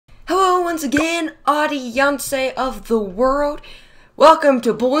once again, audience of the world. Welcome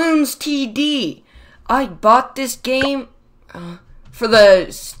to Balloons TD. I bought this game for the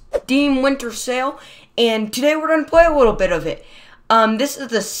Steam Winter Sale, and today we're going to play a little bit of it. This is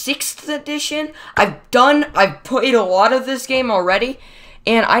the 6th edition. I've played a lot of this game already,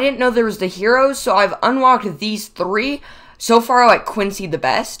 and I didn't know there was the heroes, so I've unlocked these 3. So far, I like Quincy the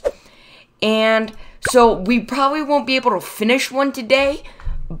best. And so we probably won't be able to finish one today,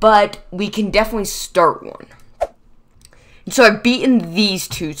 but we can definitely start one. And so I've beaten these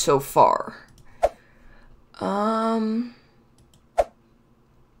 2 so far. Let's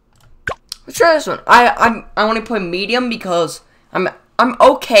try this one. I want to play medium because I'm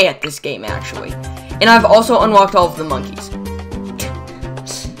okay at this game actually, and I've also unlocked all of the monkeys.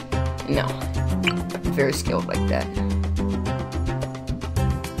 No, I'm very skilled like that.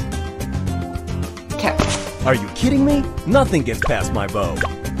 Okay. Are you kidding me? Nothing gets past my bow.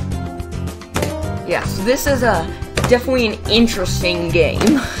 Yeah, so this is definitely an interesting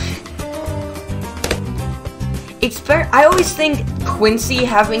game. It's very, I always think Quincy,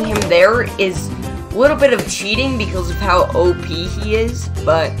 having him there is a little bit of cheating because of how OP he is,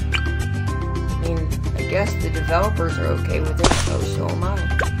 but I mean, I guess the developers are okay with it, so am I.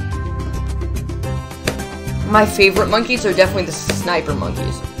 My favorite monkeys are definitely the sniper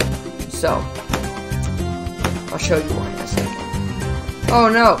monkeys, so I'll show you one in a second. Oh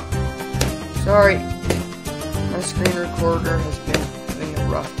no! Sorry. My screen recorder has been having a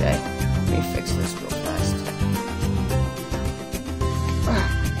rough day. Let me fix this real fast.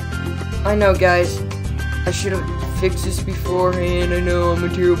 I know, guys. I should have fixed this beforehand. I know I'm a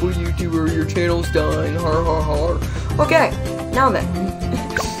terrible YouTuber. Your channel's dying. Har har har. Okay, now then.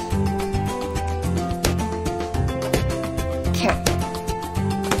 Okay.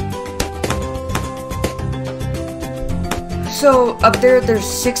 So, up there's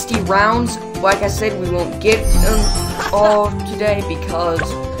 60 rounds. Like I said, we won't get them all today because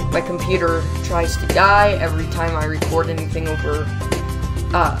my computer tries to die every time I record anything over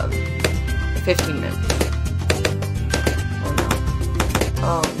 15 minutes.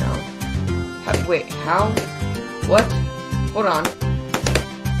 Oh no. Wait, how? What? Hold on.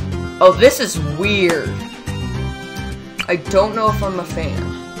 Oh, this is weird. I don't know if I'm a fan.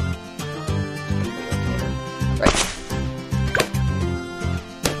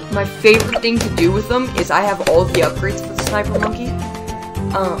 My favorite thing to do with them is I have all the upgrades for the sniper monkey.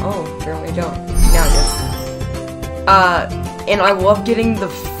 Oh, apparently I don't. Now I do. And I love getting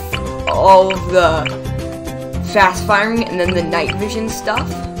all of the fast firing and then the night vision stuff.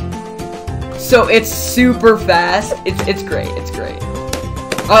 So it's super fast. It's great. It's great.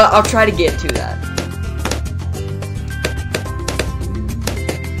 I'll try to get to that.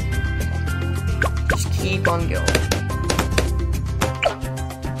 Just keep on going.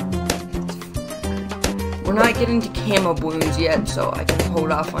 We're not getting to camo balloons yet, so I can hold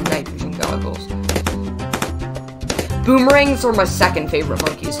off on night vision goggles. Boomerangs are my second favorite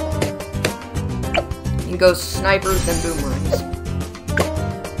monkeys. It goes snipers and boomerangs.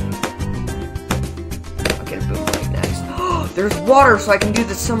 I'll get a boomerang next. Oh, there's water, so I can do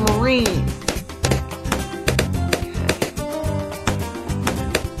the submarine.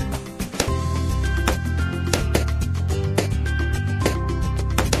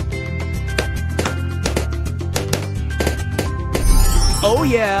 Oh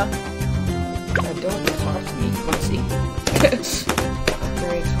yeah! Don't talk to me, Quincy.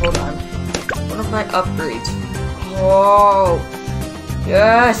 Upgrades, hold on. What are my upgrades? Oh!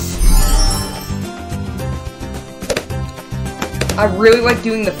 Yes! I really like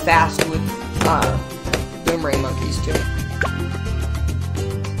doing the fast with, boomerang monkeys, too.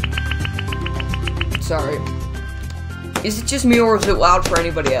 Sorry. Is it just me, or is it loud for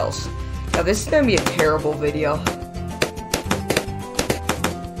anybody else? Now, this is gonna be a terrible video.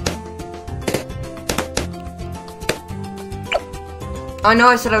 I know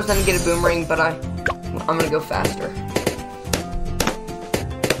I said I was gonna get a boomerang, but I'm gonna go faster.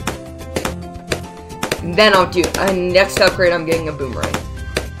 And then I'll do next upgrade. I'm getting a boomerang.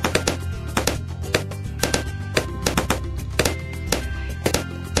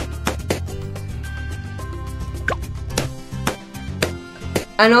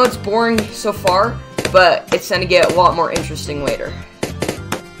 I know it's boring so far, but it's gonna get a lot more interesting later.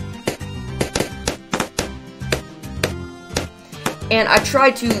 And I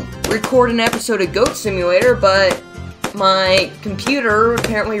tried to record an episode of Goat Simulator, but my computer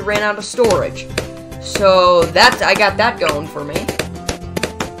apparently ran out of storage. So I got that going for me.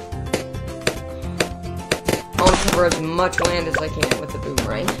 I want to cover as much land as I can with the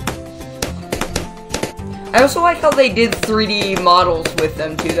boomerang. I also like how they did 3D models with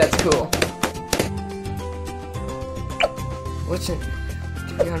them too. That's cool. What's it?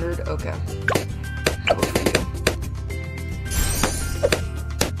 300? Okay. How about for you?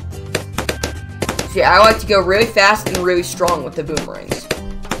 See, I like to go really fast and really strong with the boomerangs.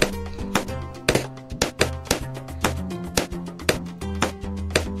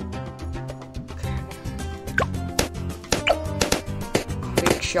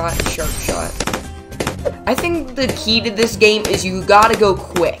 Quick shot, sharp shot. I think the key to this game is you gotta go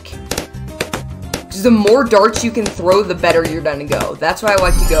quick. Because the more darts you can throw, the better you're gonna go. That's why I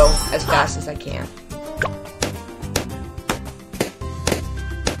like to go as fast as I can.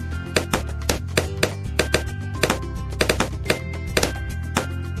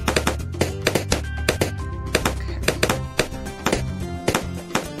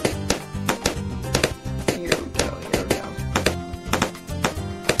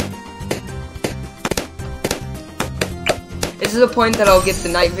 This is the point that I'll get the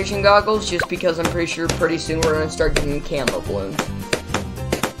night vision goggles, just because I'm pretty sure pretty soon we're going to start getting camo balloons.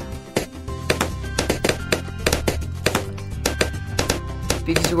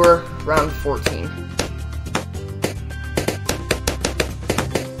 Because we're round 14.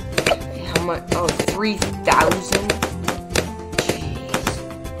 How much? Oh, 3,000? Jeez.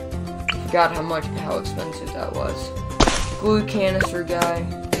 Forgot how expensive that was. Glue canister guy.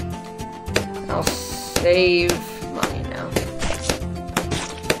 I'll save money now.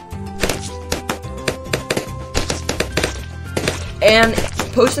 And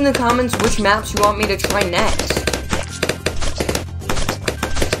post in the comments which maps you want me to try next.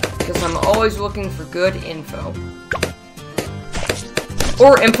 Because I'm always looking for good info.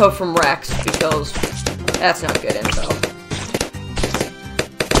 Or info from Rex, because that's not good info.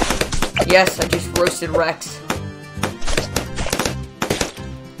 Yes, I just roasted Rex.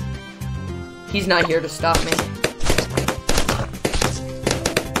 He's not here to stop me.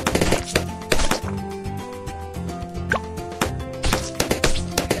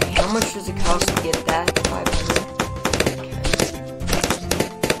 How much does it cost to get that? 500. Okay.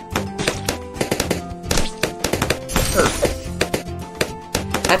 Perfect.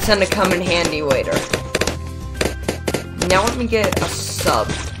 That's gonna come in handy later. Now let me get a sub.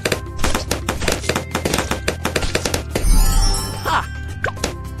 Ha!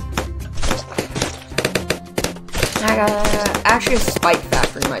 Actually, a spike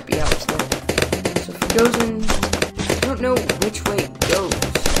factory might be helpful. So if it goes in, I don't know which way it goes.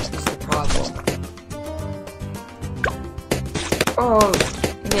 Problem. Oh,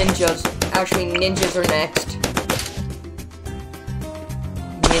 ninjas. Actually, ninjas are next.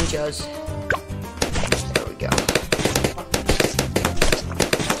 Ninjas. There we go.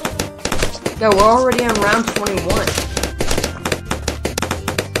 Yeah, we're already on round 21.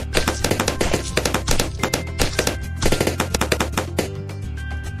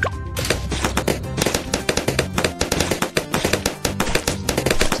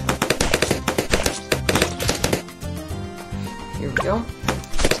 Here we go.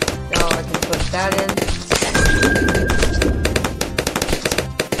 Now I can put that in.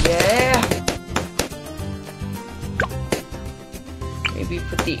 Yeah. Maybe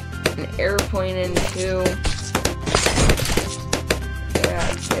put an airplane in too. Yeah,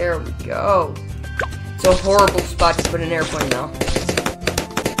 there we go. It's a horrible spot to put an airplane though.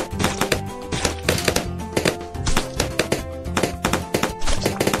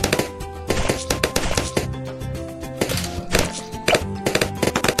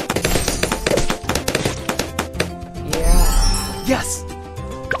 Yes!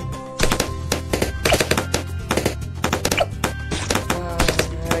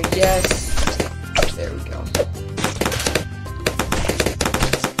 Yes. There we go.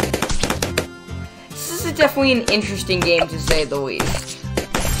 This is definitely an interesting game, to say the least.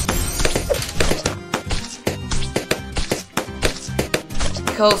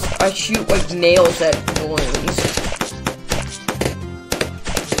 Because I shoot like nails at balloons.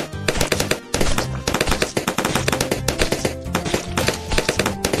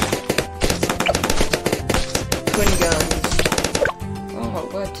 Twin guns. Oh,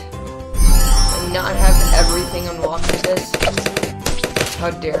 what? I not have everything unlocked with this? How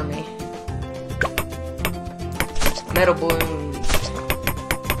dare me. Metal balloons.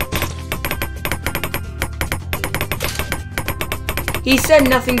 He said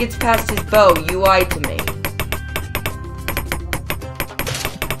nothing gets past his bow. You lied to me.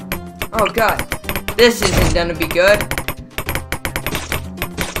 Oh god. This isn't gonna be good.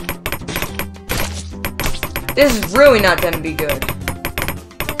 This is really not gonna be good.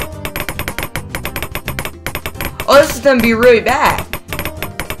 Oh, this is gonna be really bad.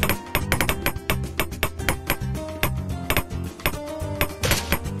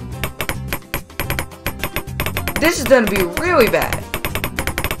 This is gonna be really bad.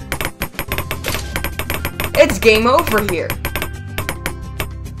 It's game over here.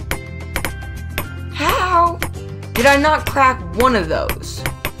 How did I not crack one of those?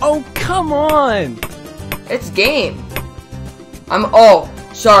 Oh, come on! It's game. Oh,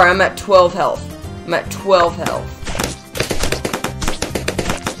 sorry, I'm at 12 health. I'm at 12 health.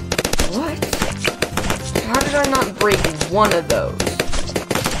 What? How did I not break one of those?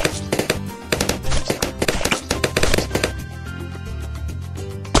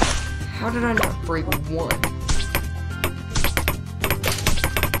 How did I not break one?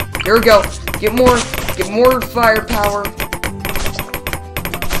 Here we go. Get more firepower.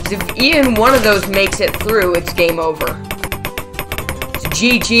 If even one of those makes it through, it's game over. It's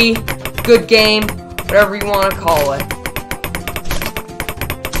GG, good game, whatever you want to call it.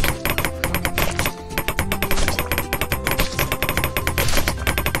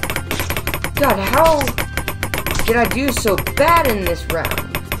 God, how did I do so bad in this round?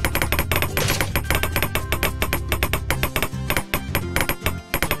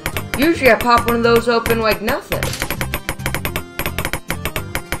 Usually I pop one of those open like nothing.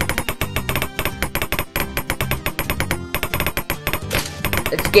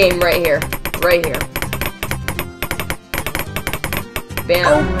 It's game right here. Right here. Bam.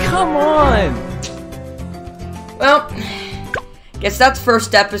 Oh, come on! Well, guess that's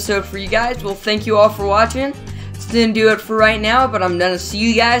first episode for you guys. Well, thank you all for watching. This didn't do it for right now, but I'm gonna see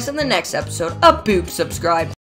you guys in the next episode of Boop Subscribe.